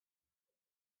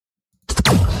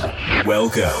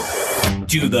Welcome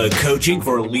to the Coaching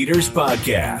for Leaders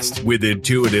podcast with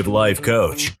intuitive life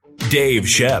coach Dave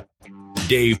Shep.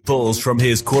 Dave pulls from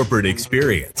his corporate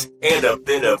experience and a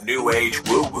bit of new age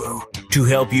woo-woo to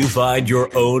help you find your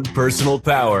own personal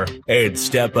power and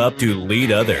step up to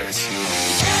lead others.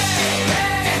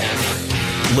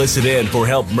 Listen in for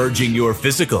help merging your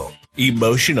physical,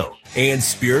 emotional, and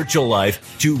spiritual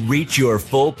life to reach your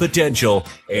full potential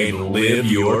and live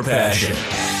your passion.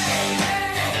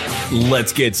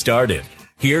 Let's get started.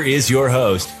 Here is your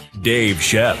host, Dave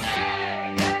Shep.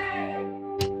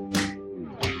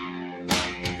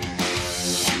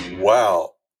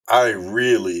 Wow, I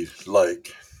really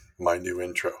like my new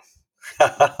intro.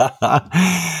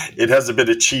 It has a bit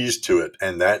of cheese to it,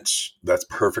 and that's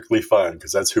perfectly fine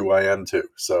because that's who I am too.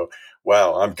 So,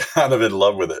 wow, I'm kind of in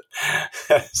love with it.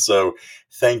 So,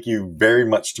 thank you very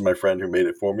much to my friend who made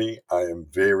it for me. I am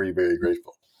very, very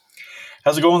grateful.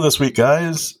 How's it going this week,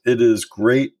 guys? It is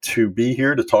great to be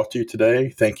here to talk to you today.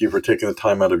 Thank you for taking the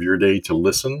time out of your day to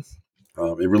listen.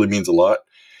 It really means a lot.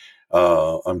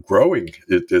 I'm growing.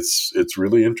 It's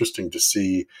really interesting to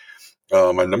see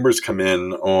my numbers come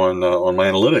in on my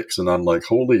analytics, and I'm like,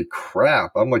 holy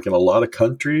crap! I'm like in a lot of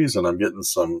countries, and I'm getting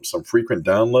some frequent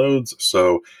downloads.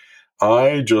 So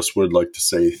I just would like to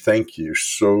say thank you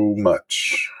so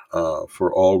much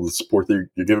for all the support that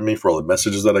you're giving me, for all the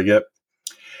messages that I get.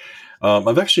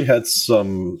 I've actually had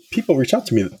some people reach out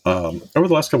to me over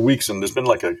the last couple of weeks, and there's been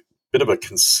like a bit of a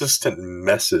consistent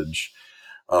message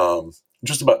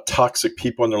just about toxic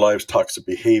people in their lives, toxic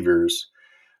behaviors.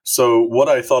 So what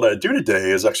I thought I'd do today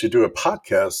is actually do a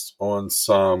podcast on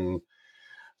some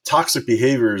toxic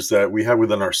behaviors that we have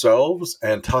within ourselves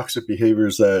and toxic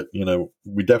behaviors that,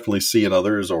 we definitely see in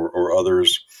others or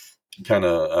others kind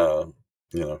of,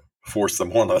 force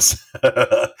them on us.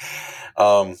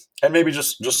 And maybe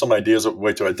just some ideas of a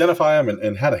way to identify them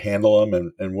and how to handle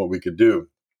them and what we could do.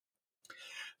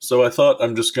 So I thought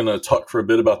I'm just going to talk for a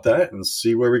bit about that and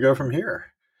see where we go from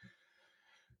here.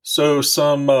 So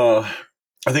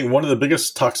I think one of the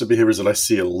biggest toxic behaviors that I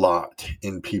see a lot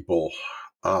in people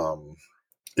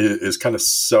is kind of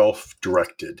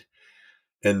self-directed.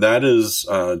 And that is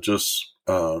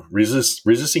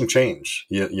resisting change,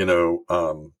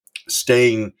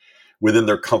 staying within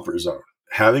their comfort zone,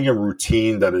 having a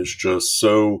routine that is just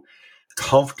so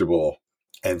comfortable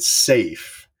and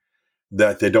safe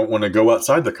that they don't want to go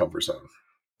outside the comfort zone.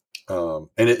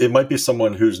 And it might be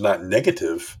someone who's not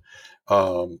negative,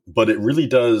 but it really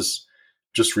does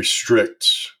just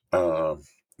restrict, how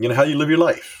you live your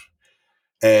life.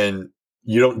 And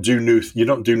you don't do new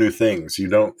things. You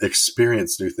don't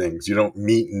experience new things. You don't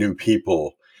meet new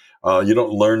people. You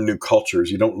don't learn new cultures.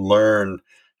 You don't learn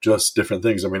just different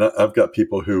things. I mean, I've got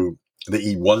people who they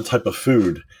eat one type of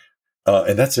food,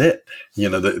 and that's it.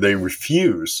 They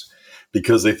refuse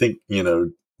because they think,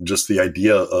 just the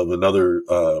idea of another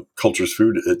culture's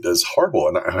food is horrible.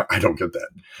 And I don't get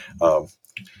that.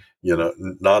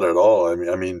 Not at all.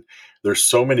 I mean, there's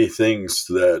so many things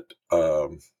that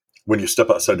when you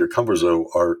step outside your comfort zone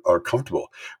are comfortable,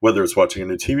 whether it's watching a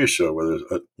new TV show, whether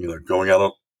it's, going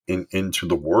out into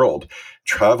the world,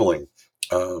 traveling,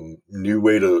 new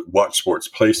way to watch sports,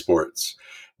 play sports,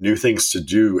 new things to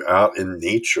do out in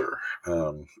nature.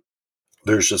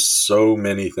 There's just so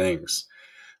many things.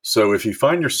 So if you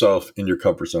find yourself in your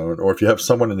comfort zone, or if you have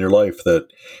someone in your life that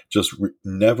just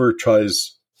never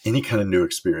tries any kind of new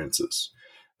experiences,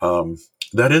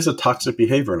 that is a toxic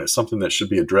behavior, and it's something that should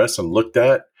be addressed and looked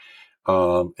at,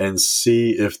 and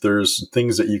see if there's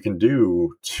things that you can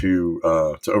do to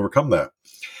overcome that.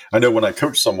 I know when I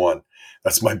coach someone,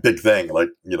 that's my big thing. Like,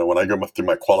 when I go through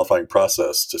my qualifying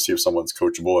process to see if someone's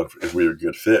coachable and if we're a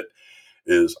good fit,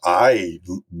 is I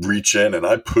reach in and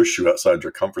I push you outside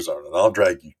your comfort zone, and I'll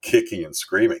drag you kicking and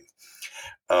screaming.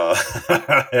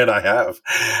 And I have.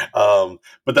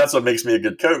 But that's what makes me a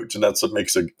good coach. And that's what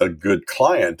makes a good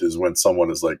client, is when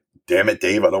someone is like, damn it,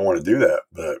 Dave, I don't want to do that.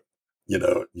 But, you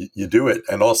do it.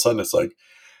 And all of a sudden it's like,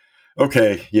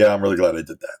 okay, yeah, I'm really glad I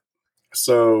did that.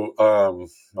 So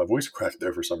my voice cracked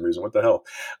there for some reason. What the hell?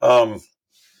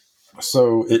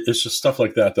 So it's just stuff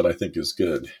like that I think is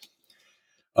good.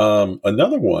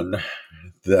 Another one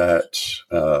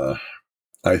that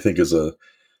I think is a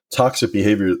toxic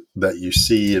behavior that you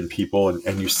see in people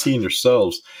and you see in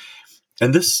yourselves.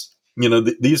 And this,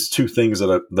 these two things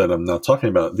that I'm now talking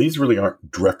about, these really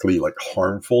aren't directly like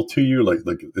harmful to you. Like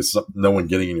it's no one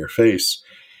getting in your face,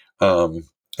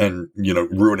 and,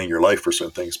 ruining your life for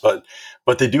certain things, but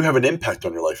they do have an impact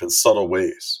on your life in subtle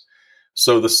ways.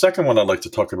 So the second one I'd like to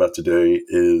talk about today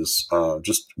is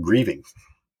just grieving,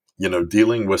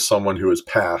 dealing with someone who has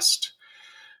passed,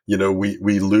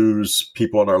 we lose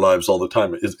people in our lives all the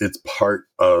time. It's part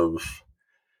of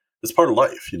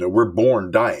life. We're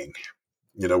born dying.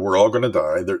 We're all going to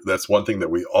die. That's one thing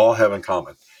that we all have in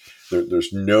common.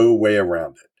 There's no way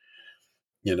around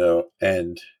it.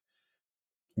 And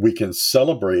we can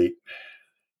celebrate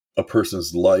a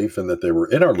person's life and that they were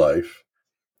in our life,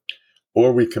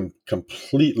 or we can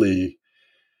completely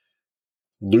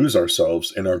lose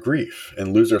ourselves in our grief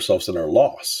and lose ourselves in our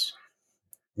loss.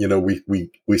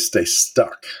 We stay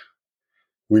stuck.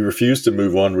 We refuse to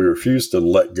move on. We refuse to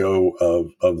let go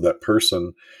of that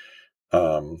person.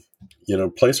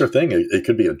 Place or thing. It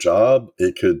could be a job.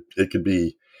 It could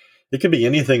be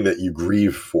anything that you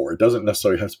grieve for. It doesn't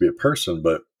necessarily have to be a person,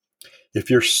 but if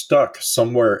you're stuck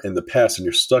somewhere in the past and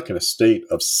you're stuck in a state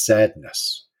of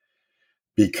sadness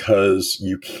because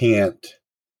you can't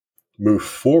move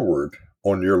forward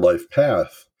on your life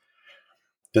path,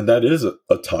 then that is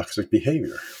a toxic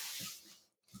behavior.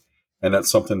 And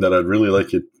that's something that I'd really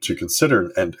like you to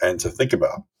consider and to think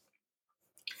about.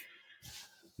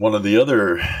 One of the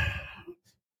other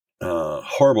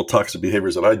horrible toxic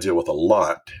behaviors that I deal with a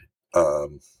lot,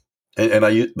 and I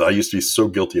used to be so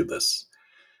guilty of this,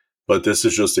 but this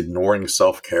is just ignoring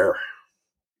self-care.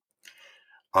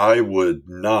 I would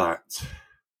not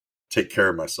take care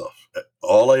of myself.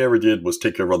 All I ever did was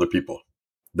take care of other people.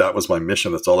 That was my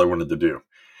mission. That's all I wanted to do.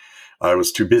 I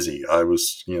was too busy. I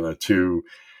was, too,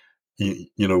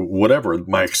 whatever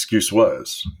my excuse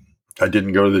was. I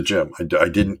didn't go to the gym. I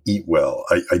didn't eat well.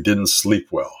 I didn't sleep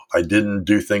well. I didn't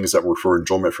do things that were for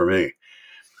enjoyment for me.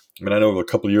 I mean, I know a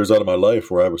couple of years out of my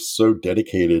life where I was so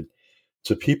dedicated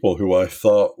to people who I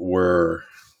thought were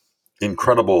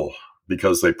incredible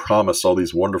because they promised all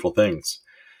these wonderful things.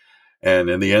 And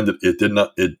in the end, it did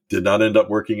not end up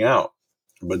working out.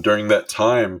 But during that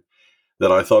time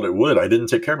that I thought it would, I didn't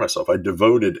take care of myself. I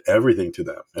devoted everything to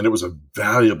them. And it was a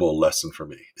valuable lesson for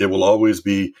me. It will always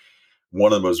be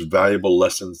one of the most valuable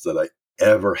lessons that I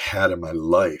ever had in my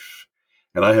life.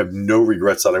 And I have no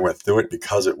regrets that I went through it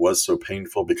because it was so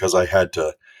painful, because I had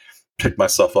to pick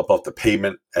myself up off the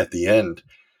pavement at the end.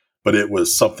 But it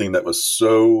was something that was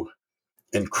so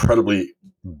incredibly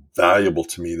valuable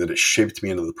to me that it shaped me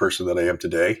into the person that I am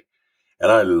today.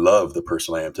 And I love the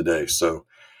person I am today. So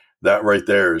that right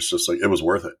there is just like, it was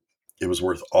worth it. It was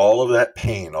worth all of that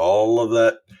pain, all of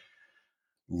that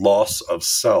loss of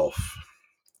self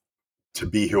to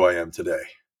be who I am today.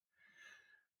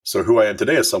 So who I am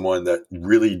today is someone that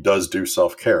really does do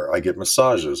self-care. I get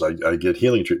massages. I get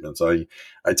healing treatments. I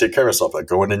take care of myself. I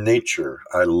go into nature.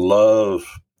 I love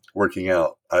working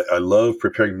out. I love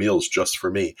preparing meals just for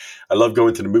me. I love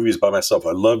going to the movies by myself.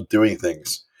 I love doing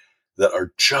things that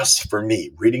are just for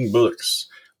me, reading books,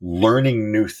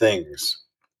 learning new things.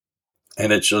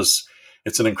 And it's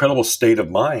an incredible state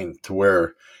of mind to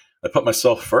where I put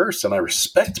myself first and I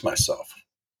respect myself.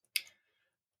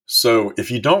 So if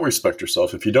you don't respect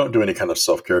yourself, if you don't do any kind of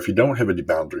self-care, if you don't have any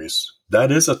boundaries, that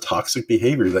is a toxic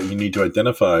behavior that you need to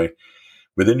identify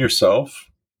within yourself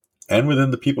and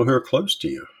within the people who are close to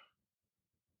you.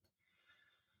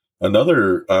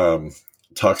 Another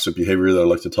toxic behavior that I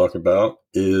like to talk about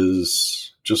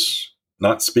is just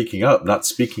not speaking up, not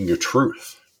speaking your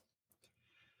truth.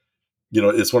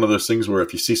 It's one of those things where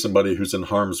if you see somebody who's in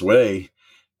harm's way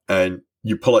and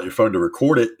you pull out your phone to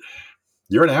record it,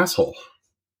 you're an asshole.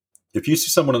 If you see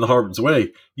someone in harm's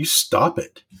way, you stop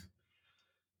it.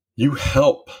 You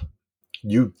help.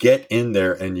 You get in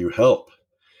there and you help.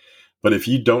 But if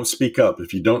you don't speak up,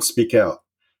 if you don't speak out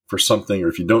for something, or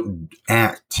if you don't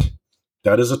act,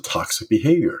 that is a toxic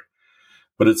behavior.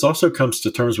 But it also comes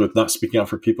to terms with not speaking out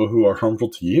for people who are harmful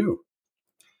to you.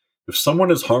 If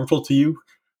someone is harmful to you,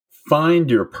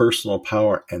 find your personal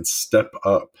power and step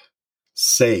up.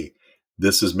 Say,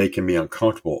 this is making me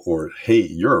uncomfortable, or, hey,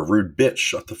 you're a rude bitch,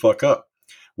 shut the fuck up.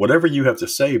 Whatever you have to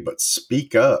say, but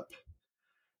speak up,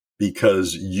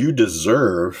 because you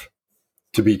deserve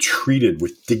to be treated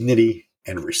with dignity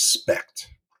and respect.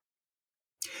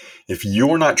 If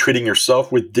you're not treating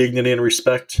yourself with dignity and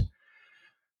respect,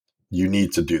 you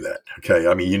need to do that. Okay.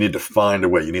 I mean, you need to find a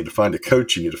way. You need to find a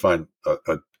coach. You need to find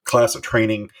a class, a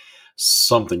training,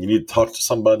 something. You need to talk to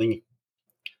somebody,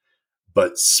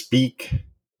 but speak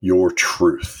your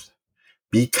truth.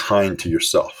 Be kind to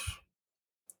yourself.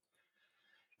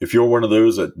 If you're one of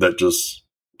those that just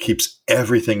keeps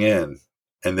everything in,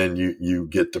 and then you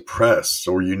get depressed,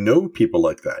 or people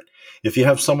like that. If you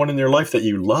have someone in your life that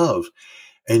you love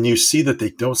and you see that they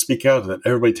don't speak out and that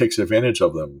everybody takes advantage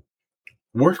of them,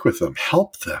 work with them,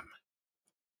 help them.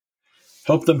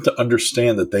 Help them to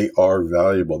understand that they are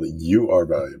valuable, that you are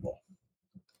valuable.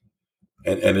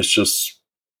 And it's just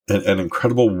an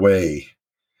incredible way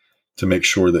to make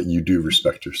sure that you do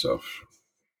respect yourself.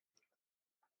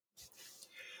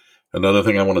 Another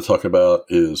thing I want to talk about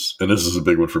is, and this is a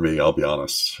big one for me, I'll be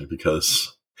honest,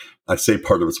 because I say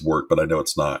part of it's work, but I know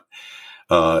it's not,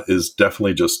 is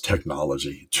definitely just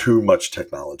technology, too much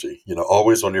technology,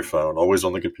 always on your phone, always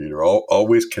on the computer,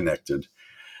 always connected.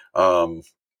 I'm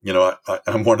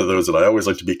one of those that I always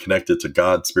like to be connected to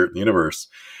God, spirit, and the universe,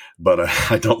 but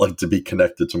I don't like to be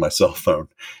connected to my cell phone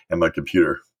and my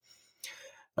computer.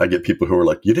 I get people who are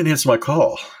like, you didn't answer my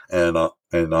call. And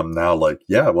I'm now like,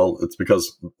 yeah, well, it's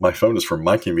because my phone is for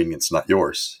my convenience, not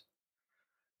yours.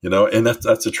 And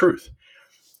that's the truth.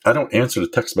 I don't answer the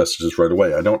text messages right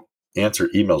away. I don't answer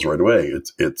emails right away.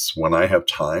 It's when I have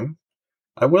time,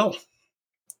 I will.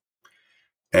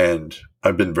 And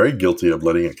I've been very guilty of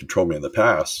letting it control me in the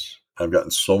past. I've gotten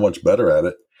so much better at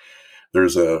it.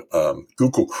 There's a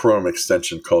Google Chrome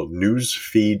extension called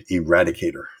Newsfeed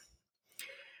Eradicator.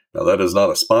 Now, that is not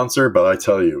a sponsor, but I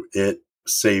tell you, it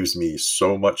saves me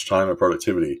so much time and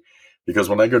productivity, because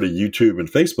when I go to YouTube and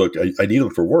Facebook, I need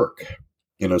them for work,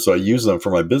 so I use them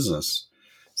for my business.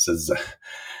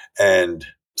 And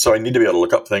so I need to be able to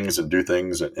look up things and do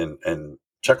things and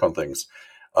check on things.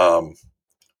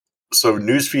 So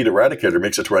Newsfeed Eradicator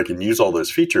makes it to where I can use all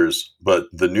those features, but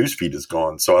the newsfeed is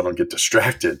gone, so I don't get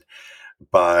distracted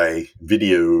by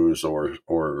videos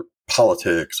or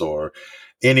politics or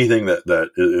anything that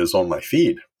is on my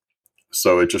feed.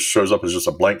 So it just shows up as just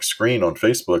a blank screen on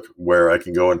Facebook where I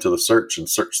can go into the search and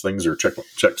search things or check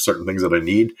certain things that I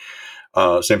need.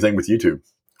 Same thing with YouTube.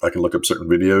 I can look up certain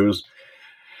videos,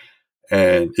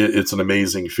 and it's an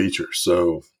amazing feature.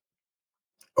 So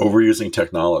overusing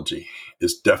technology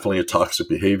is definitely a toxic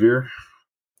behavior.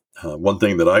 One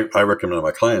thing that I recommend to my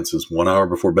clients is 1 hour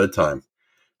before bedtime,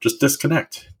 just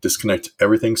disconnect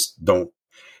everything. Don't,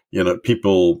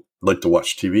 people like to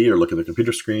watch TV or look at their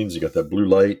computer screens. You got that blue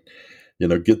light,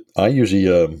 I usually,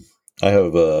 I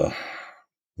have,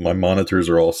 my monitors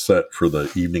are all set for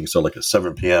the evening. So like at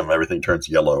 7 PM, everything turns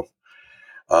yellow.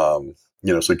 So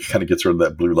it kind of gets rid of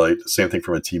that blue light. Same thing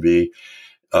for my TV,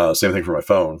 same thing for my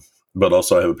phone, but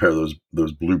also I have a pair of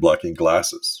those blue blocking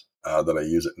glasses, that I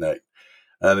use at night.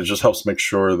 And it just helps make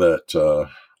sure that,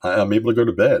 I'm able to go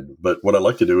to bed. But what I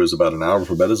like to do is about an hour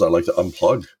before bed is I like to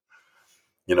unplug,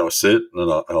 sit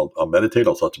and I'll meditate.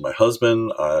 I'll talk to my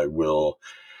husband. I will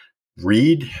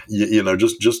read,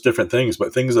 just different things,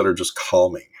 but things that are just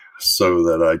calming, so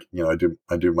that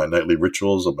I do my nightly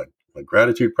rituals of my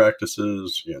gratitude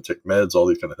practices, take meds, all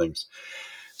these kind of things.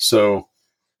 So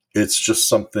it's just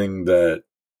something that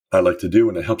I like to do,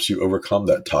 and it helps you overcome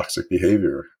that toxic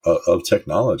behavior of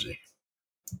technology.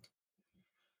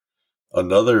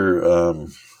 Another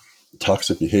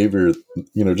toxic behavior,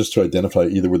 just to identify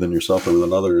either within yourself or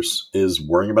within others, is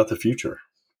worrying about the future.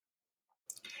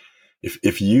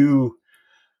 If you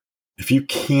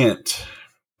can't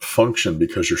function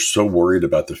because you're so worried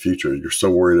about the future, you're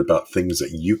so worried about things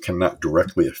that you cannot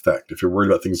directly affect, if you're worried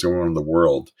about things going on in the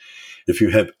world, if you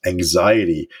have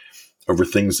anxiety over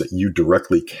things that you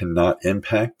directly cannot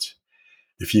impact,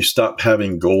 if you stop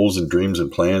having goals and dreams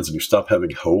and plans and you stop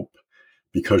having hope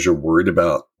because you're worried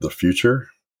about the future,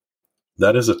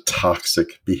 that is a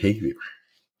toxic behavior.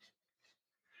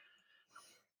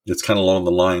 It's kind of along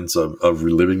the lines of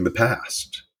reliving the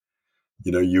past.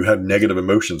 You have negative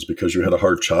emotions because you had a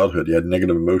hard childhood. You had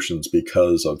negative emotions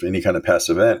because of any kind of past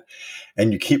event,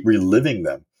 and you keep reliving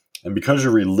them. And because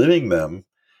you're reliving them,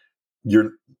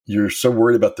 you're so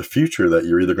worried about the future that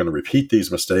you're either going to repeat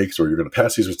these mistakes, or you're going to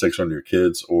pass these mistakes on to your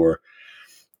kids, or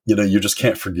you just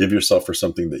can't forgive yourself for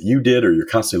something that you did, or you're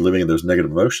constantly living in those negative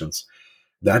emotions.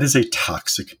 That is a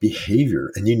toxic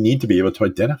behavior, and you need to be able to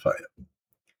identify it.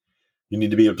 You need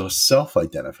to be able to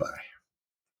self-identify.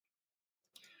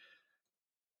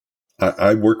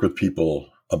 I work with people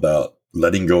about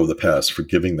letting go of the past,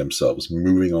 forgiving themselves,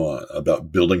 moving on,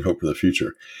 about building hope for the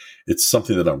future. It's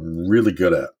something that I'm really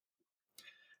good at.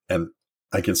 And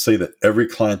I can say that every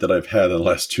client that I've had in the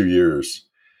last 2 years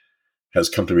has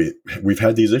come to me. We've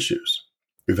had these issues.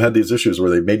 We've had these issues where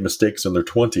they made mistakes in their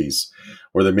 20s,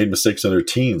 or they made mistakes in their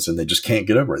teens, and they just can't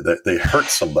get over it. They hurt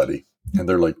somebody, and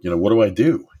they're like, what do I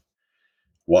do?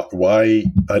 Why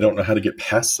I don't know how to get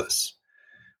past this.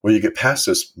 Well, you get past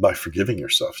this by forgiving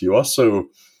yourself. You also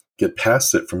get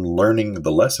past it from learning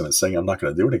the lesson and saying, I'm not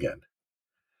going to do it again.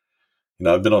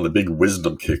 I've been on a big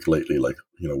wisdom kick lately. Like,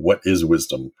 what is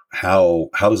wisdom? How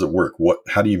does it work?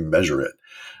 How do you measure it?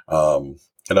 And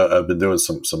I've been doing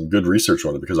some good research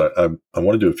on it, because I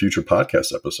want to do a future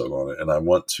podcast episode on it. And I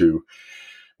want to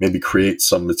maybe create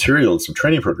some material and some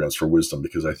training programs for wisdom,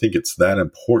 because I think it's that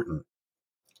important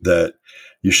that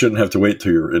you shouldn't have to wait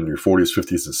till you're in your 40s,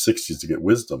 50s, and 60s to get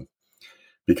wisdom.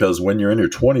 Because when you're in your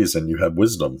 20s and you have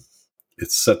wisdom,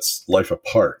 it sets life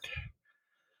apart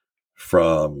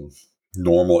from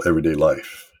normal everyday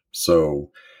life. So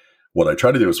what I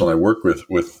try to do is when I work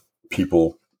with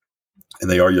people and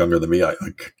they are younger than me, I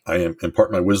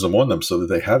impart my wisdom on them so that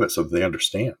they have it, so that they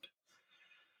understand.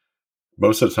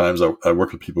 Most of the times I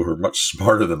work with people who are much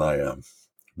smarter than I am,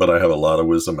 but I have a lot of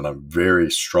wisdom and I'm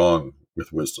very strong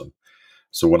with wisdom.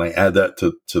 So when I add that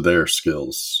to their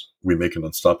skills, we make an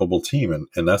unstoppable team.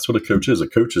 And that's what a coach is. A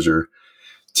coach is your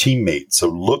teammate. So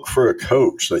look for a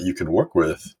coach that you can work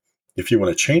with if you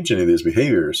want to change any of these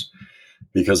behaviors,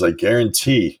 because I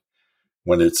guarantee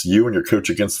when it's you and your coach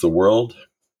against the world,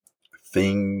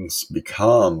 things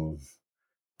become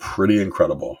pretty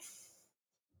incredible.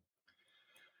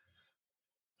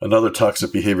 Another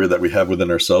toxic behavior that we have within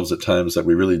ourselves at times that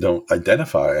we really don't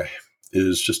identify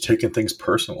is just taking things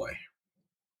personally.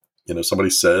 Somebody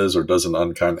says or does an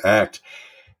unkind act,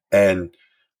 and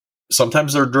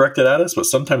sometimes they're directed at us, but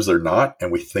sometimes they're not,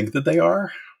 and we think that they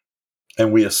are.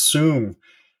 And we assume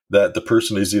that the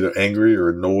person is either angry or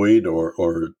annoyed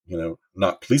or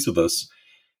not pleased with us.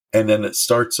 And then it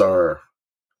starts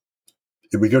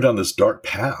we go down this dark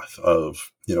path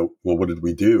of, well, what did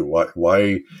we do?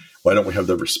 Why don't we have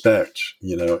the respect?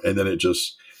 And then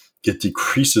it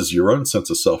decreases your own sense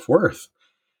of self-worth.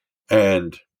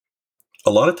 And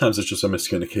a lot of times it's just a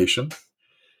miscommunication,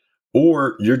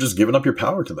 or you're just giving up your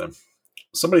power to them.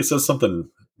 Somebody says something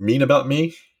mean about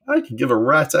me, I can give a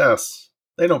rat's ass.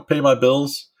 They don't pay my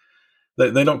bills.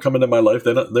 They don't come into my life.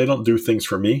 They don't do things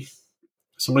for me.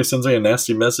 Somebody sends me a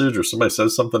nasty message or somebody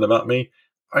says something about me,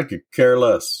 I could care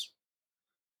less.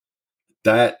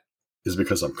 That is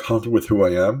because I'm comfortable with who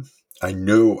I am. I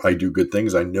know I do good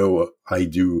things. I know I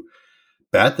do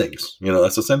bad things.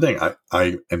 That's the same thing.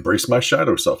 I embrace my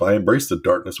shadow self. I embrace the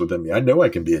darkness within me. I know I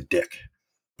can be a dick,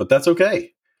 but that's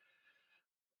okay,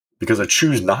 because I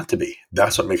choose not to be.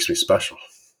 That's what makes me special.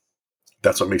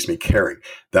 That's what makes me caring.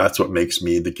 That's what makes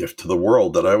me the gift to the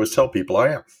world that I always tell people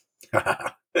I am.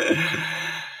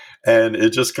 And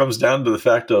it just comes down to the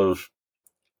fact of,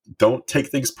 don't take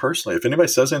things personally. If anybody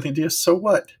says anything to you, so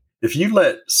what? If you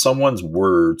let someone's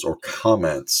words or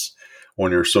comments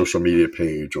on your social media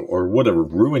page or whatever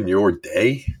ruin your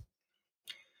day,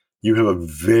 you have a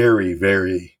very,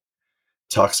 very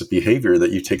toxic behavior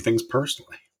that you take things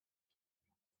personally.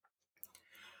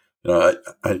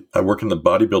 I work in the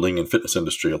bodybuilding and fitness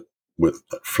industry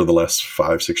for the last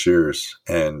 5-6 years.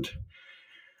 And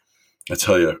I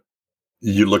tell you,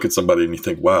 you look at somebody and you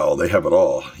think, wow, they have it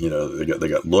all. They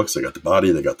got looks, they got the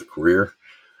body, they got the career.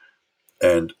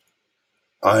 And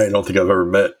I don't think I've ever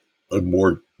met a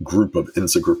more group of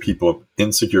insecure people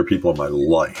in my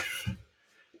life,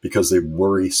 because they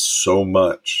worry so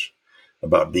much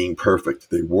about being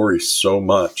perfect. They worry so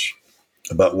much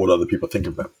about what other people think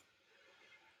of them.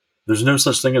 There's no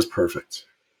such thing as perfect.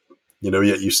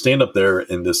 Yet you stand up there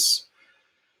in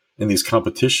these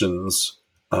competitions,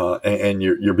 and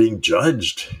you're being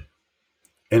judged,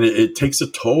 and it takes a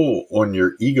toll on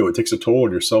your ego. It takes a toll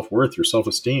on your self-worth, your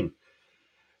self-esteem.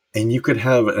 And you could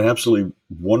have an absolutely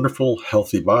wonderful,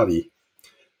 healthy body,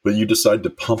 but you decide to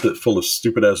pump it full of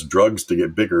stupid ass drugs to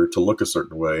get bigger, to look a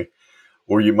certain way.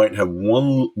 Or you might have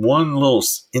one little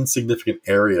insignificant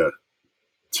area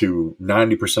to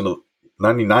 99%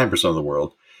 of the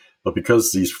world. But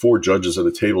because these 4 judges at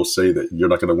a table say that you're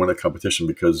not going to win a competition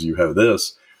because you have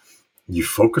this, you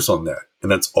focus on that. And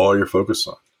that's all you're focused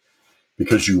on,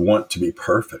 because you want to be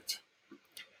perfect.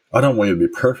 I don't want you to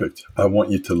be perfect. I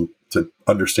want you to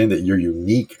understand that you're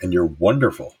unique and you're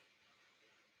wonderful.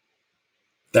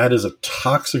 That is a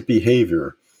toxic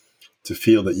behavior, to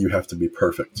feel that you have to be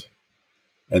perfect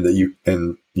and that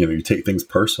you take things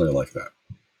personally like that.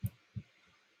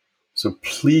 So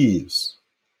please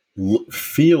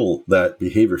feel that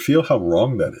behavior. Feel how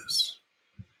wrong that is,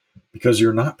 because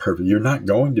you're not perfect. You're not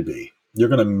going to be. You're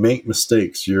going to make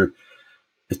mistakes.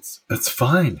 It's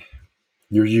fine.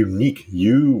 You're unique.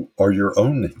 You are your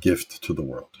own gift to the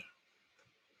world.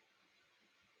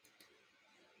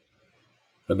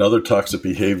 Another toxic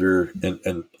behavior,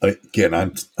 and again,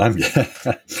 I'm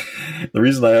the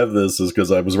reason I have this is because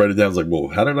I was writing down. I was like, well,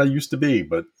 how did I used to be?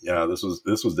 But yeah, this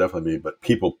was definitely me. But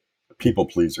people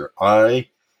pleaser. I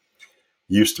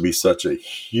used to be such a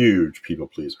huge people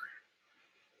pleaser.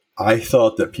 I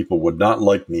thought that people would not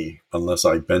like me unless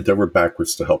I bent over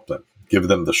backwards to help them, give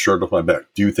them the shirt off my back,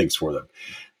 do things for them,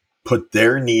 put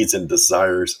their needs and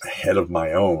desires ahead of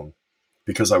my own,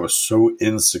 because I was so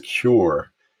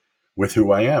insecure with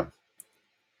who I am.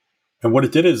 And what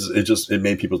it did is it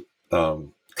made people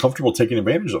comfortable taking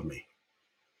advantage of me.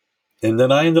 And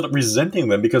then I ended up resenting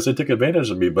them because they took advantage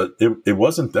of me. But it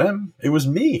wasn't them. It was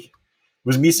me. It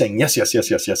was me saying yes, yes,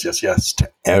 yes, yes, yes, yes, yes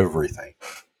to everything.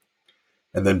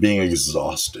 And then being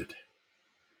exhausted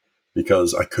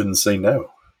because I couldn't say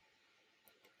no.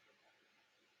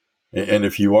 And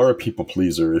if you are a people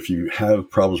pleaser, if you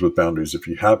have problems with boundaries, if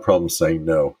you have problems saying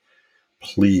no,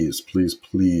 please, please,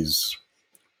 please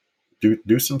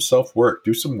do some self-work.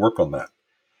 Do some work on that.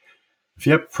 If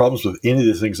you have problems with any of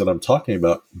the things that I'm talking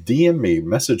about, DM me,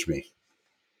 message me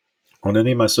on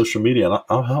any of my social media, and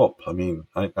I'll help. I mean,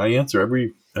 I answer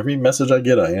every message I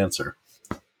get, I answer.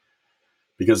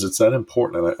 Because it's that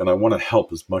important, and I want to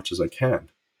help as much as I can.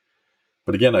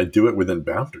 But again, I do it within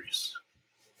boundaries.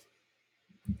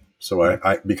 So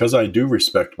I because I do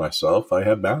respect myself, I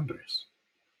have boundaries.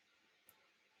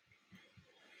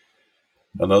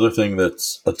 Another thing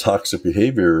that's a toxic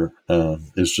behavior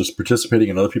is just participating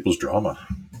in other people's drama.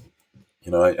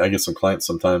 You know, I get some clients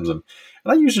sometimes, and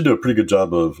I usually do a pretty good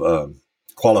job of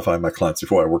qualifying my clients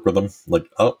before I work with them. Like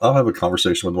I'll have a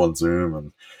conversation with them on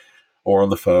Zoom or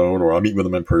on the phone, or I'll meet with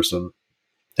them in person.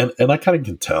 And I kind of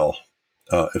can tell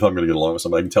if I'm going to get along with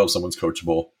somebody. I can tell if someone's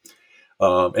coachable.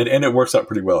 And it works out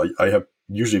pretty well. I have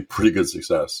usually pretty good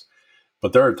success.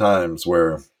 But there are times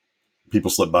where people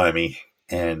slip by me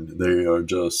and they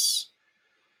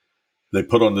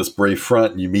put on this brave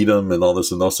front and you meet them and all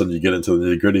this, and all of a sudden you get into the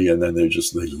nitty gritty, and then they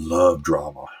love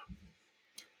drama.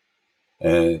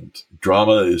 And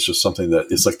drama is just something that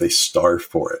it's like they starve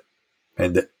for it.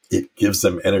 And it gives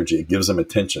them energy. It gives them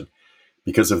attention.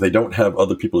 Because if they don't have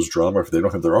other people's drama, if they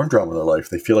don't have their own drama in their life,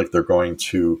 they feel like they're going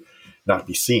to not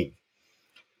be seen.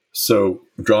 So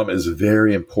drama is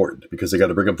very important because they got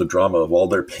to bring up the drama of all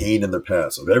their pain in their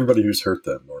past, of everybody who's hurt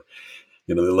them, or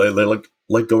they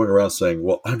like going around saying,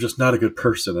 "Well, I'm just not a good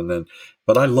person,"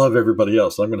 but I love everybody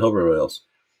else. I'm going to help everybody else.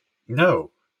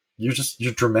 No, you're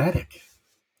dramatic.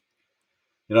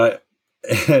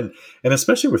 And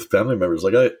especially with family members,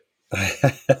 like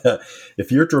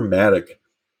if you're dramatic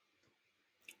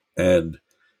and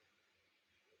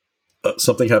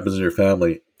something happens in your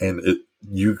family and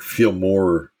you feel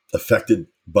more affected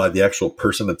by the actual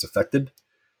person that's affected,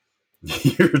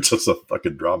 you're just a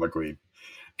fucking drama queen.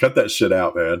 Cut that shit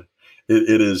out, man.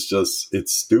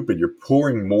 It's stupid. You're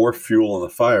pouring more fuel on the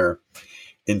fire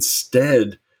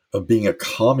instead of being a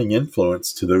calming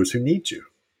influence to those who need you.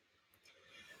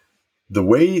 The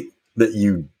way that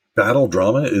you battle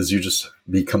drama is you just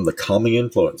become the calming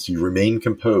influence. You remain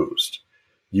composed.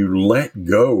 You let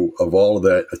go of all of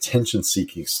that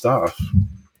attention-seeking stuff,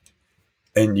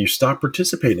 and you stop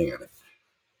participating in it.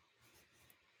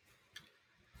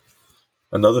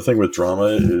 Another thing with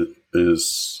drama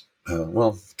is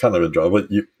kind of a drama, but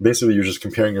you're just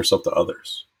comparing yourself to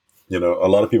others. A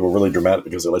lot of people are really dramatic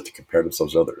because they like to compare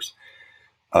themselves to others.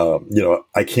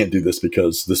 I can't do this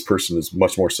because this person is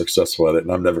much more successful at it,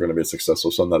 and I'm never going to be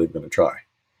successful, so I'm not even going to try.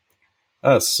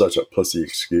 That's such a pussy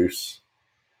excuse.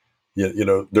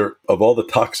 Of all the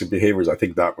toxic behaviors, I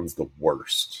think that one's the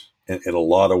worst in a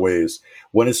lot of ways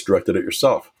when it's directed at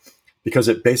yourself, because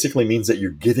it basically means that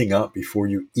you're giving up before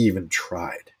you even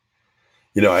tried.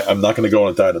 I'm not going to go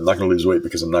on a diet. I'm not going to lose weight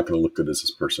because I'm not going to look good as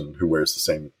this person who wears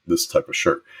this type of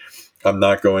shirt. I'm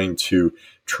not going to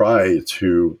try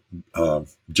to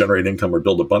generate income or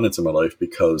build abundance in my life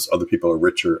because other people are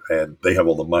richer and they have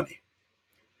all the money.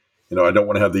 I don't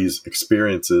want to have these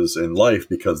experiences in life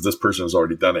because this person has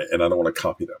already done it and I don't want to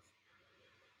copy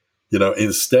them.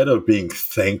 Instead of being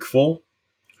thankful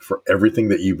for everything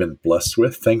that you've been blessed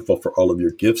with, thankful for all of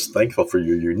your gifts, thankful for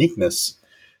your uniqueness,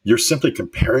 you're simply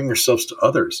comparing yourselves to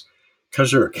others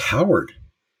because you're a coward.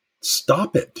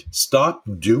 Stop it. Stop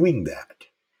doing that.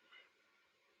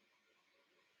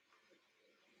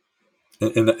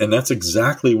 And that's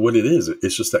exactly what it is.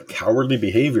 It's just that cowardly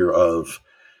behavior of,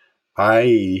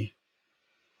 I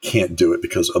can't do it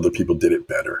because other people did it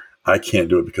better. I can't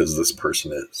do it because this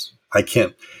person is. I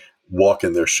can't walk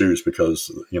in their shoes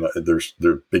because,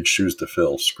 they're big shoes to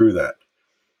fill. Screw that.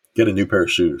 Get a new pair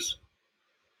of shoes.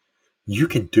 You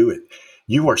can do it.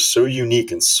 You are so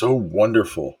unique and so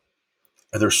wonderful.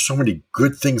 And there's so many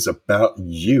good things about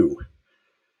you.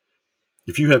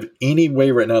 If you have any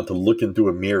way right now to look into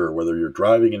a mirror, whether you're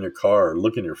driving in your car or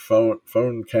look in your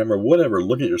phone camera, whatever,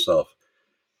 look at yourself.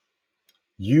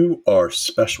 You are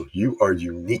special. You are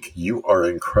unique. You are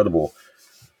incredible.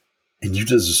 And you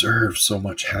deserve so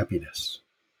much happiness.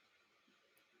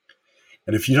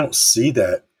 And if you don't see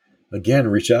that, again,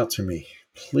 reach out to me.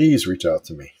 Please reach out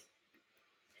to me.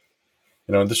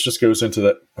 This just goes into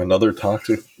that another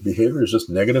toxic behavior is just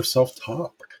negative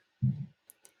self-talk.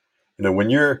 When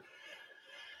you're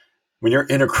when your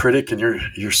inner critic and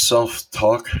your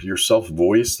self-talk, your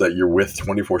self-voice that you're with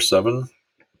 24/7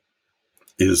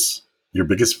 is the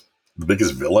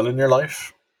biggest villain in your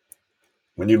life.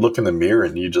 When you look in the mirror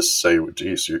and you just say, well,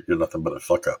 geez, you're nothing but a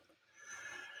fuck up.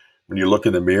 When you look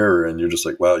in the mirror and you're just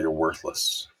like, wow, you're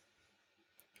worthless.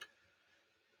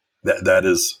 That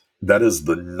is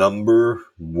the number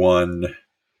one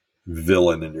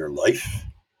villain in your life.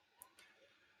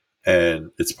 And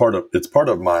it's part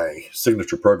of my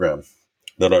signature program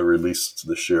that I released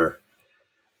this year.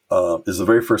 Is the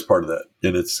very first part of that.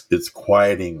 And it's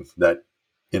quieting that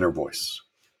inner voice,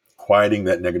 quieting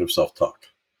that negative self-talk.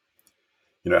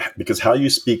 Because how you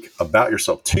speak about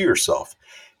yourself to yourself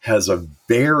has a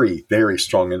very, very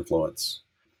strong influence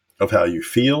of how you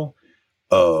feel,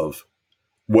 of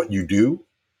what you do.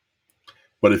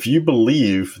 But if you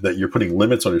believe that you're putting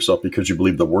limits on yourself because you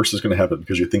believe the worst is going to happen,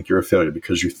 because you think you're a failure,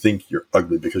 because you think you're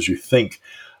ugly, because you think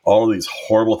all of these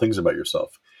horrible things about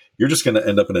yourself, you're just going to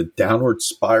end up in a downward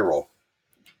spiral,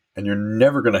 and you're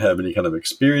never going to have any kind of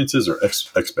experiences or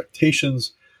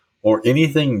expectations or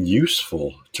anything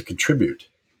useful to contribute.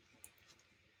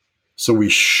 So we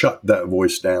shut that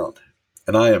voice down.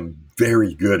 And I am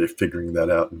very good at figuring that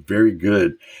out and very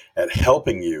good at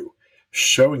helping you,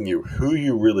 showing you who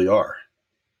you really are.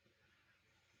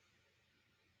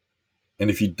 And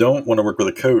if you don't want to work with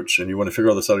a coach and you want to figure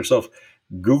all this out yourself,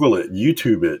 Google it,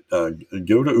 YouTube it,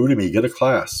 go to Udemy, get a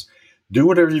class. Do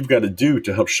whatever you've got to do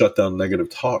to help shut down negative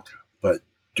talk, but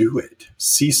do it.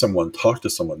 See someone, talk to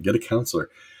someone, get a counselor.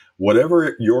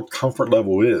 Whatever your comfort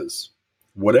level is,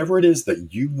 whatever it is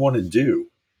that you want to do,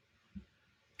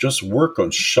 just work on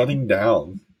shutting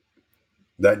down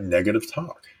that negative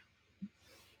talk.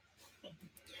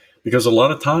 Because a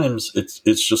lot of times it's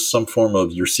just some form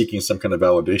of you're seeking some kind of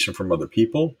validation from other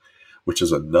people, which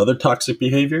is another toxic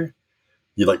behavior.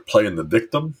 You like playing the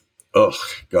victim. Ugh,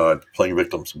 God, playing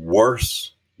victim's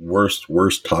worst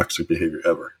toxic behavior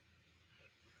ever.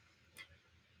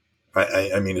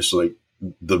 I mean, it's like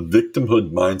the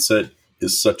victimhood mindset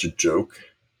is such a joke.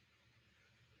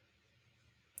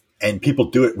 And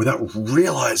people do it without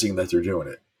realizing that they're doing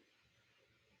it.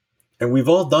 And we've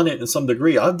all done it in some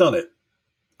degree. I've done it.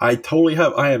 I totally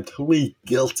have. I am totally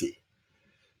guilty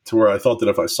to where I thought that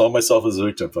if I saw myself as a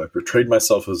victim, if I portrayed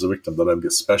myself as a victim, that I would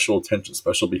get special attention,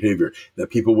 special behavior,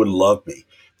 that people would love me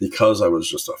because I was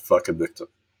just a fucking victim.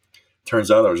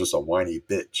 Turns out I was just a whiny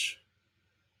bitch.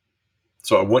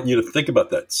 So I want you to think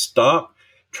about that. Stop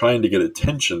trying to get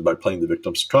attention by playing the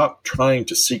victim. Stop trying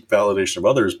to seek validation of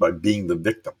others by being the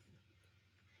victim.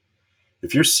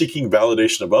 If you're seeking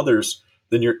validation of others,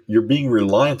 then you're being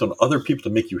reliant on other people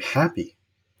to make you happy.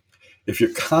 If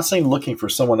you're constantly looking for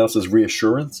someone else's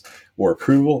reassurance or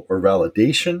approval or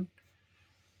validation,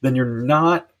 then you're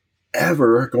not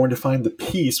ever going to find the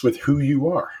peace with who you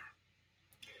are.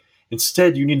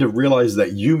 Instead, you need to realize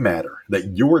that you matter,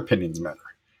 that your opinions matter,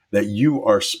 that you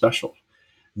are special.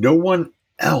 No one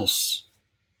else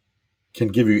can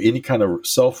give you any kind of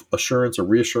self-assurance or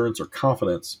reassurance or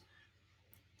confidence.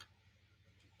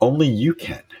 Only you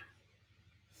can.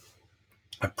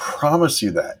 I promise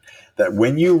you that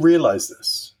when you realize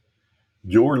this,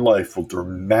 your life will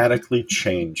dramatically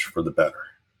change for the better.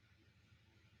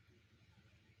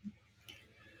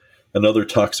 Another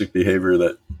toxic behavior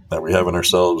that we have in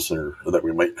ourselves or that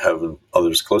we might have in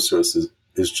others close to us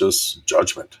is just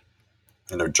judgment.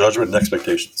 Judgment and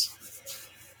expectations.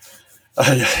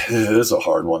 It is a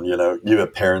hard one. You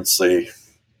have parents,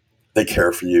 they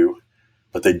care for you,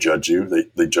 but they judge you.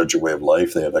 They judge your way of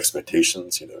life. They have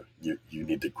expectations. You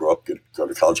need to grow up, go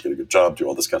to college, get a good job, do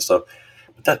all this kind of stuff.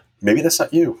 But maybe that's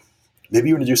not you. Maybe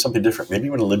you want to do something different. Maybe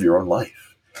you want to live your own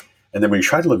life. And then when you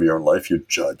try to live your own life, you're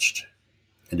judged.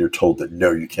 And you're told that,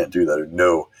 no, you can't do that. Or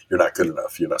no, you're not good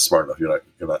enough. You're not smart enough. You're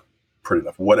not pretty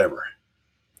enough, whatever.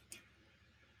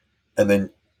 And then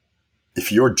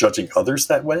if you're judging others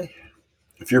that way,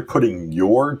 if you're putting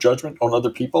your judgment on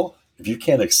other people, if you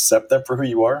can't accept them for who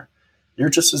you are, you're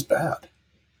just as bad.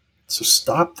 So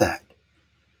stop that.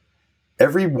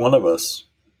 Every one of us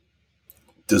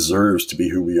deserves to be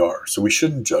who we are. So we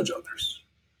shouldn't judge others.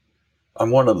 I'm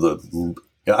one of the,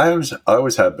 I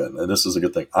always have been, and this is a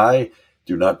good thing. I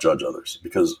do not judge others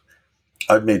because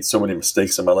I've made so many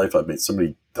mistakes in my life. I've made so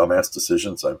many dumbass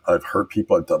decisions. I've hurt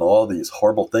people. I've done all these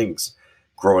horrible things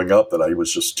growing up that I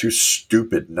was just too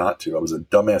stupid not to. I was a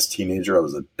dumbass teenager. I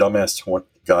was a dumbass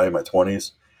guy in my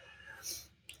 20s.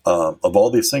 Of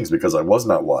all these things, because I was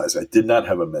not wise. I did not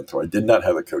have a mentor. I did not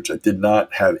have a coach. I did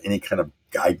not have any kind of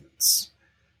guidance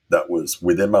that was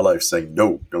within my life saying,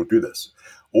 no, don't do this.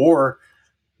 Or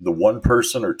the one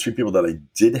person or two people that I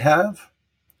did have,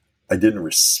 I didn't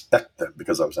respect them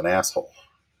because I was an asshole.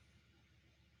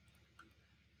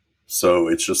 So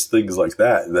it's just things like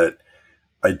that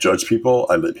I judge people.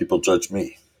 I let people judge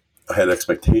me. I had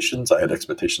expectations. I had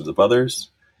expectations of others,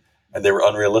 and they were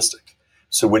unrealistic.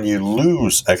 So when you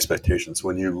lose expectations,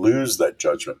 when you lose that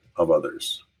judgment of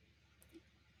others,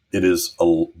 it is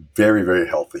very, very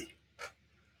healthy.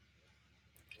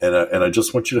 And I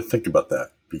just want you to think about that,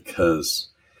 because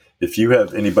if you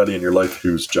have anybody in your life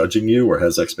who's judging you or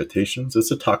has expectations,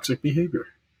 it's a toxic behavior.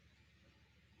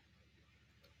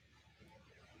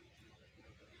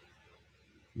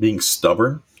 Being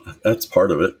stubborn, that's part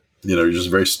of it. You're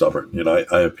just very stubborn.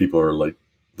 I have people who are like,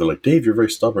 they're like, Dave, you're very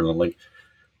stubborn. I'm like,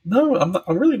 no, I'm not.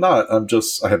 I'm really not.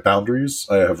 I have boundaries.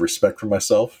 I have respect for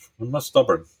myself. I'm not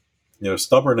stubborn.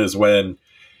 Stubborn is when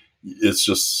it's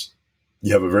just,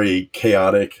 you have a very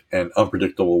chaotic and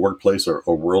unpredictable workplace or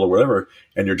world or whatever,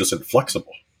 and you're just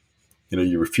inflexible.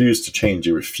 You refuse to change.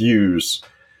 You refuse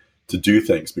to do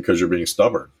things because you're being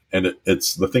stubborn. And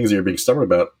it's the things that you're being stubborn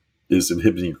about is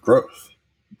inhibiting your growth.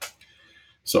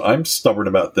 So I'm stubborn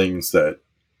about things that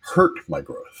hurt my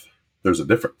growth. There's a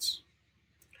difference.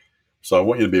 So I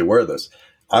want you to be aware of this.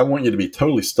 I want you to be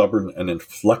totally stubborn and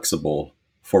inflexible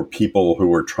for people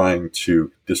who are trying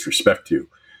to disrespect you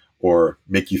or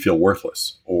make you feel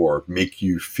worthless or make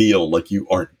you feel like you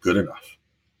aren't good enough.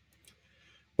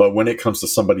 But when it comes to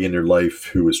somebody in your life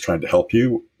who is trying to help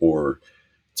you or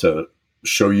to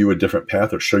show you a different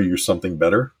path or show you something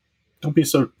better, don't be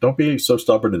so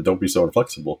stubborn and don't be so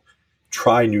inflexible.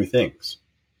 Try new things.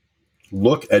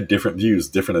 Look at different views,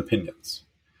 different opinions.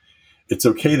 It's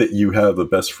okay that you have a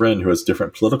best friend who has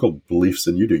different political beliefs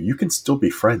than you do. You can still be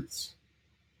friends.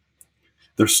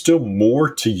 There's still more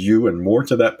to you and more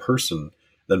to that person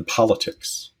than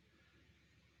politics.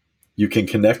 You can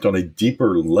connect on a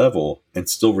deeper level and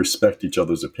still respect each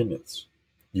other's opinions.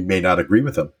 You may not agree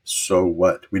with them. So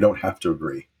what? We don't have to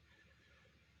agree.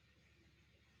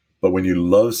 But when you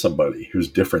love somebody who's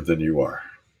different than you are,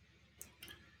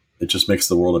 it just makes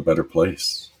the world a better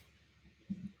place.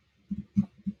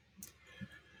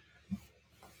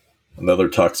 Another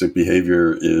toxic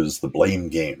behavior is the blame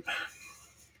game.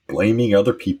 Blaming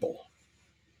other people.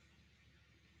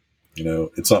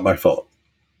 It's not my fault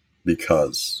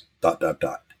because ...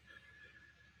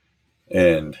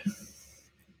 And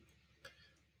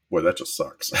boy, that just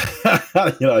sucks.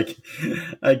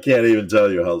 I can't even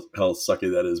tell you how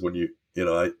sucky that is when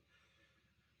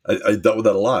I dealt with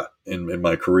that a lot in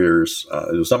my careers.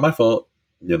 It was not my fault,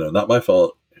 not my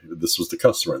fault. This was the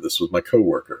customer. This was my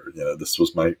coworker. This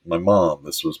was my mom.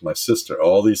 This was my sister.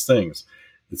 All these things.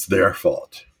 It's their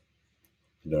fault.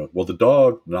 Well, the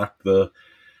dog knocked the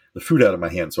food out of my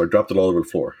hand, so I dropped it all over the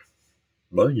floor.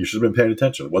 Well, you should have been paying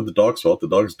attention. It wasn't the dog's fault. The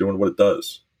dog's doing what it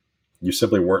does. You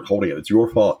simply weren't holding it. It's your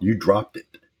fault. You dropped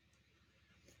it.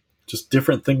 Just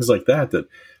different things like that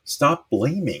stop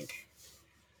blaming.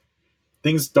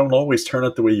 Things don't always turn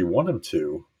out the way you want them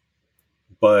to,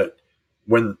 but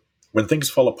when things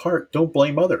fall apart, don't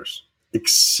blame others.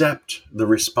 Accept the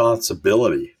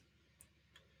responsibility,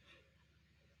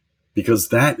 because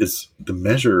that is the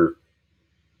measure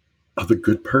of a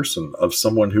good person, of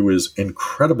someone who is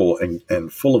incredible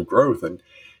and full of growth,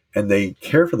 and they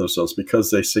care for themselves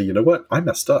because they say, you know what, I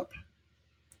messed up.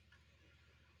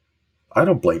 I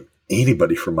don't blame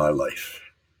anybody for my life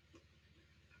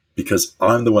because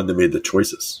I'm the one that made the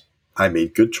choices. I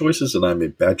made good choices and I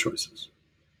made bad choices.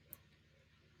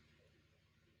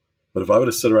 But if I would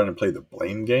have sit around and played the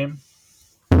blame game,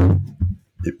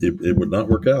 it would not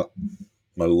work out.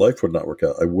 My life would not work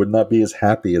out. I would not be as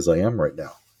happy as I am right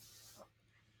now.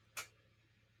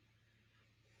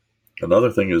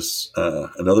 Another thing is,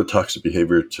 another toxic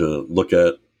behavior to look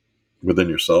at within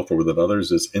yourself or within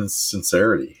others is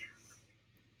insincerity.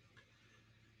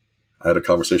 I had a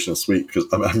conversation this week because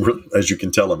I'm really, as you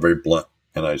can tell, I'm very blunt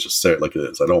and I just say it like it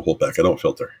is. I don't hold back. I don't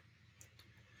filter.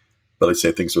 But I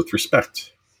say things with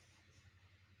respect.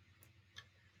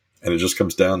 And it just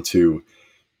comes down to,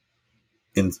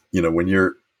 when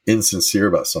you're insincere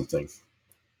about something,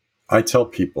 I tell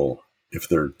people if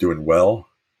they're doing well,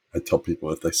 I tell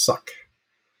people if they suck.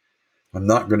 I'm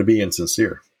not going to be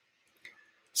insincere.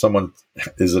 Someone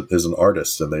is an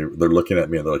artist and they're looking at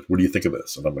me and they're like, what do you think of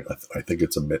this? And I'm like, I think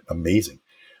it's amazing.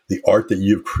 The art that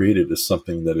you've created is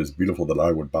something that is beautiful that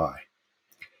I would buy.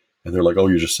 And they're like, oh,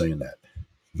 you're just saying that.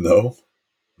 No,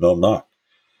 I'm not.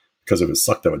 Because if it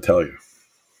sucked, I would tell you.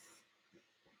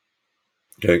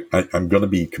 Okay, I'm going to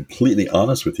be completely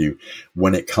honest with you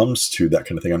when it comes to that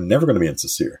kind of thing. I'm never going to be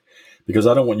insincere because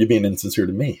I don't want you being insincere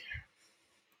to me.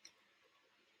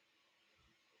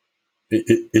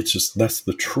 It's just, that's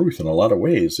the truth in a lot of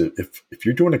ways. If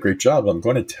you're doing a great job, I'm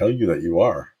going to tell you that you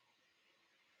are.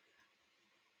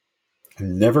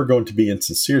 I'm never going to be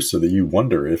insincere so that you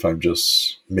wonder if I'm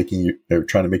just making you or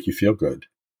trying to make you feel good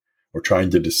or trying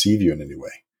to deceive you in any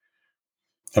way.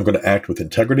 I'm going to act with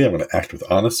integrity. I'm going to act with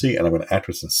honesty, and I'm going to act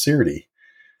with sincerity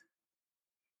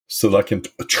so that I can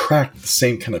attract the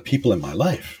same kind of people in my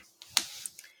life.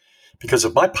 Because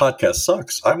if my podcast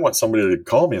sucks, I want somebody to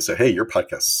call me and say, hey, your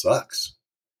podcast sucks.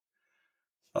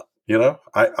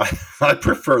 I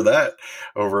prefer that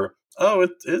over, oh,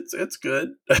 it's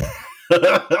good.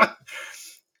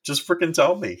 Just freaking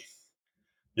tell me,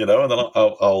 and then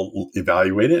I'll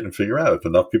evaluate it and figure out if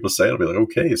enough people say it, I'll be like,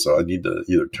 okay, so I need to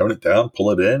either tone it down, pull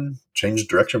it in, change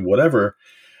direction, whatever.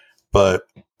 But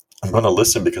I'm going to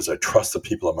listen because I trust the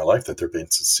people in my life that they're being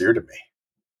sincere to me.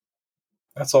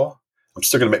 That's all. I'm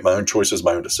still going to make my own choices,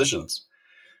 my own decisions,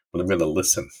 but I'm going to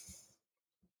listen.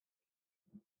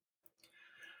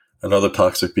 Another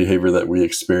toxic behavior that we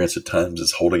experience at times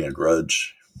is holding a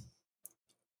grudge.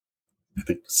 I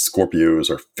think Scorpios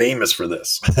are famous for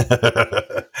this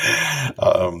because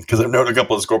I've known a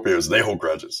couple of Scorpios and they hold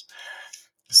grudges.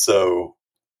 So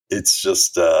it's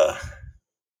just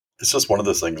one of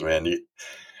those things, man.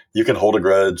 You can hold a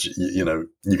grudge, you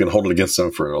can hold it against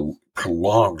them for a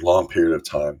prolonged, long period of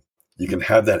time. You can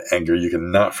have that anger. You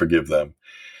can not forgive them,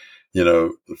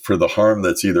 for the harm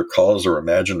that's either caused or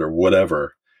imagined or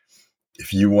whatever.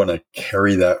 If you want to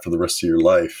carry that for the rest of your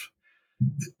life,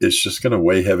 it's just going to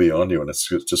weigh heavy on you, and it's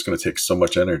just going to take so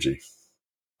much energy.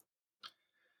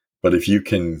 But if you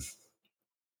can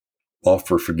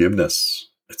offer forgiveness,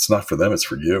 it's not for them, it's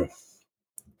for you.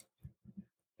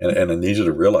 And I need you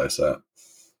to realize that.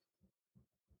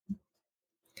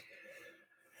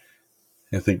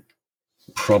 I think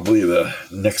probably the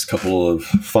next couple of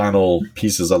final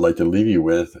pieces I'd like to leave you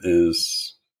with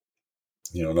is,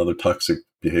 another toxic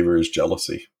behavior is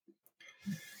jealousy.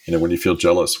 When you feel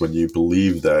jealous, when you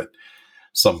believe that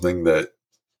something that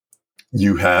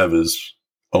you have is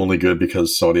only good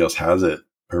because somebody else has it,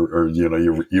 or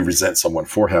you resent someone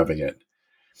for having it,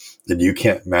 then you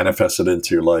can't manifest it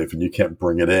into your life and you can't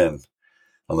bring it in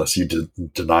unless you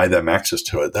deny them access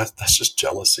to it. That's just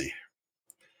jealousy.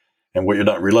 And what you're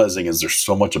not realizing is there's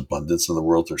so much abundance in the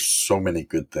world. There's so many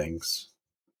good things.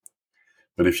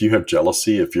 But if you have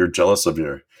jealousy, if you're jealous of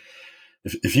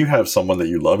if you have someone that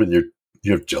you love and you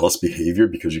have jealous behavior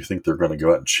because you think they're going to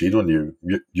go out and cheat on you,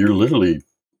 you're literally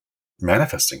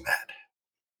manifesting that.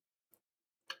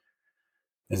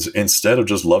 Instead of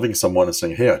just loving someone and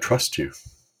saying, hey, I trust you.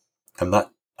 I'm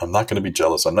not going to be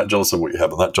jealous. I'm not jealous of what you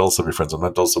have. I'm not jealous of your friends. I'm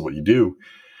not jealous of what you do.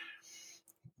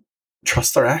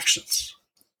 Trust their actions.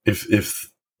 If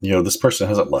this person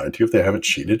hasn't lied to you, if they haven't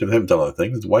cheated, if they haven't done other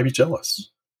things, why be jealous?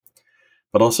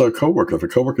 But also a coworker. If a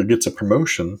coworker gets a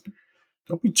promotion,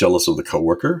 don't be jealous of the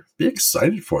coworker. Be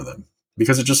excited for them,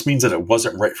 because it just means that it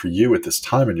wasn't right for you at this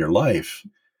time in your life.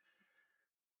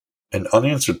 And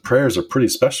unanswered prayers are pretty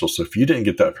special. So if you didn't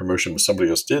get that promotion, but somebody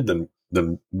else did,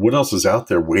 then what else is out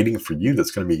there waiting for you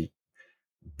that's going to be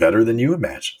better than you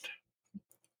imagined?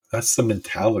 That's the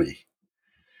mentality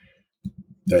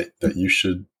that you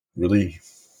should really,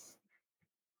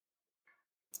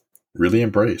 really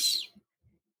embrace.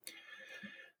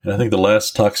 And I think the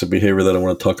last toxic behavior that I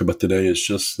want to talk about today is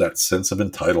just that sense of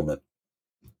entitlement.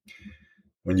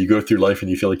 When you go through life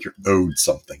and you feel like you're owed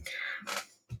something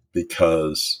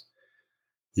because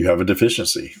you have a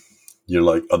deficiency. You're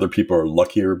like, other people are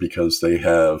luckier because they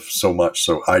have so much,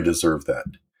 so I deserve that.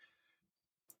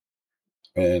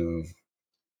 And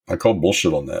I call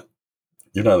bullshit on that.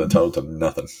 You're not entitled to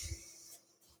nothing.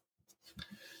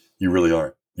 You really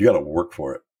aren't. You got to work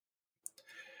for it.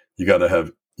 You got to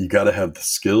have the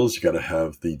skills. You got to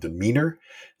have the demeanor.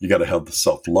 You got to have the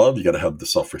self-love. You got to have the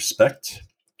self-respect.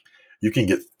 You can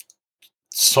get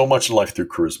so much in life through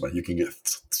charisma. You can get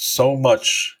so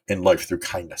much in life through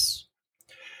kindness.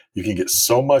 You can get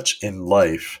so much in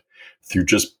life through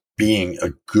just being a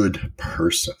good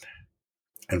person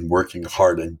and working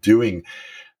hard and doing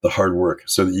the hard work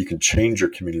so that you can change your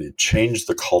community, change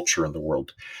the culture in the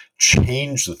world,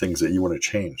 change the things that you want to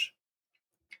change.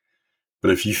 But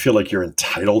if you feel like you're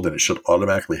entitled and it should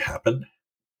automatically happen,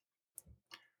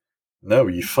 no,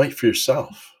 you fight for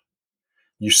yourself.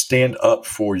 You stand up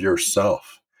for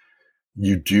yourself.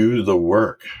 You do the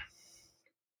work.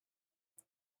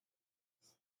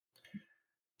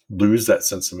 Lose that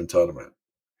sense of entitlement.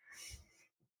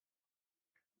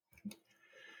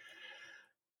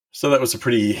 So that was a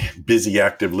pretty busy,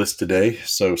 active list today.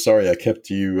 So sorry I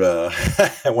kept you, I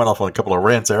went off on a couple of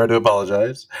rants there. I do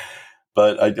apologize.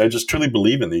 But I just truly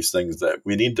believe in these things, that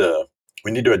we need to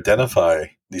identify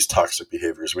these toxic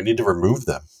behaviors. We need to remove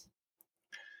them.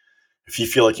 If you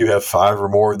feel like you have 5 or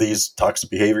more of these toxic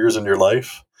behaviors in your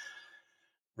life,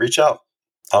 reach out.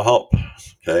 I'll help.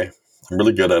 Okay. I'm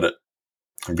really good at it.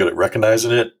 I'm good at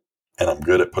recognizing it, and I'm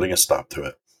good at putting a stop to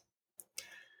it.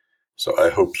 So I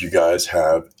hope you guys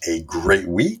have a great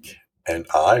week, and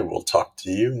I will talk to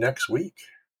you next week.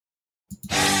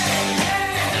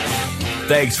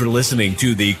 Thanks for listening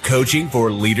to the Coaching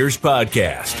for Leaders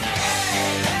podcast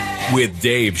with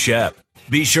Dave Shep.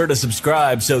 Be sure to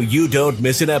subscribe so you don't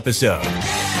miss an episode.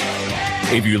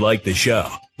 If you like the show,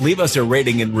 leave us a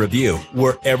rating and review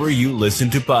wherever you listen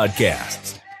to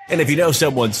podcasts. And if you know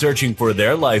someone searching for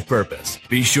their life purpose,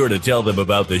 be sure to tell them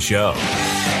about the show.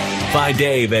 Find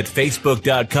Dave at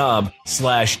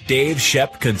facebook.com/Dave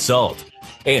Shep Consult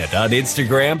and on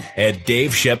Instagram at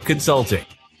Dave Shep Consulting,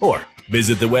 or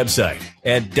visit the website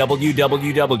at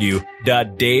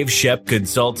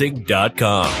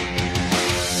www.daveshepconsulting.com.